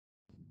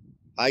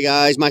Hi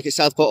guys, Mike at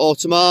Southport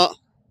Automart.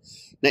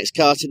 Next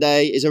car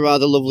today is a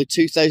rather lovely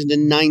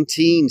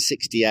 2019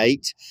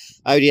 68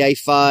 Audi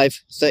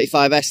A5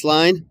 35S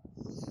line.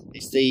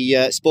 It's the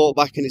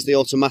Sportback and it's the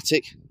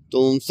automatic.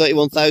 Done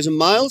 31,000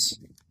 miles.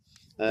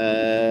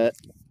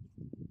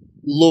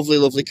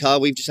 Lovely car.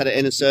 We've just had it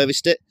in and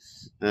serviced it.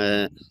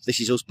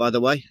 This is us, by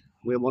the way.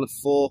 We're one of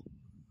 4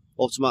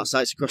 Automart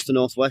sites across the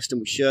northwest,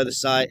 and we share the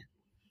site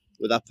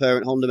with our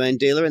parent Honda main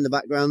dealer in the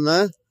background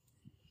there.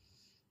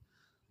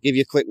 Give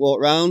you a quick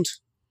walk round.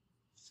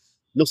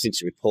 Nothing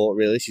to report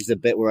really. This is the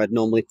bit where I'd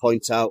normally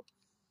point out,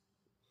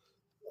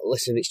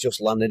 listen, it's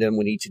just landed and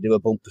we need to do a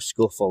bumper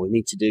scuff, or we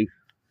need to do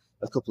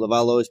a couple of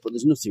alloys, but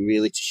there's nothing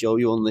really to show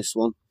you on this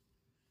one.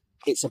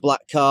 It's a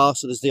black car,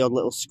 so there's the odd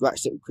little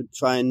scratch that we could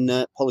try and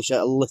polish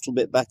out a little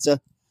bit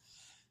better,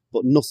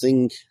 but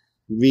nothing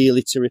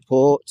really to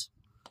report.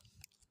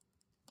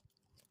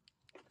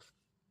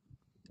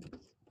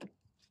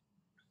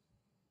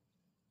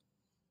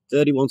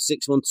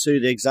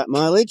 $31,612 the exact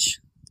mileage.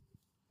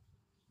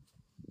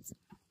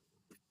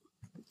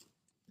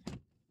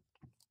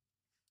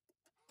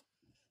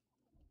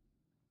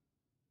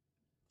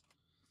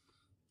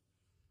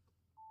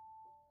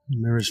 The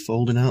mirrors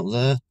folding out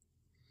there.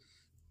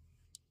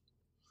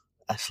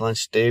 S-line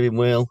steering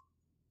wheel.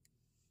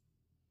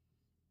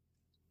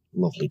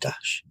 Lovely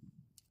dash.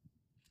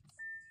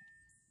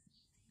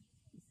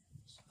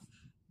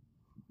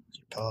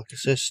 Park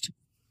assist.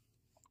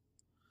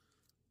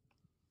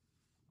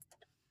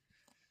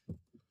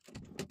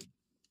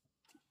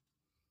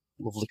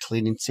 Lovely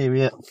clean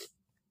interior.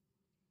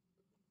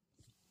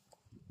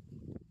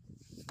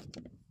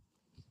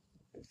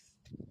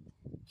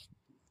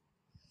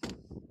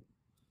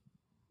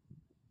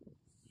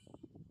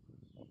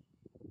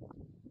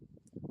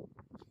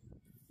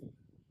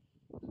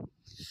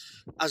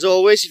 As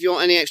always, if you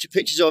want any extra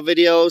pictures or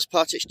videos,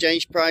 part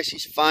exchange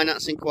prices,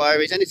 finance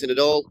inquiries, anything at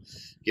all,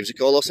 give us a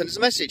call or send us a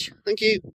message. Thank you.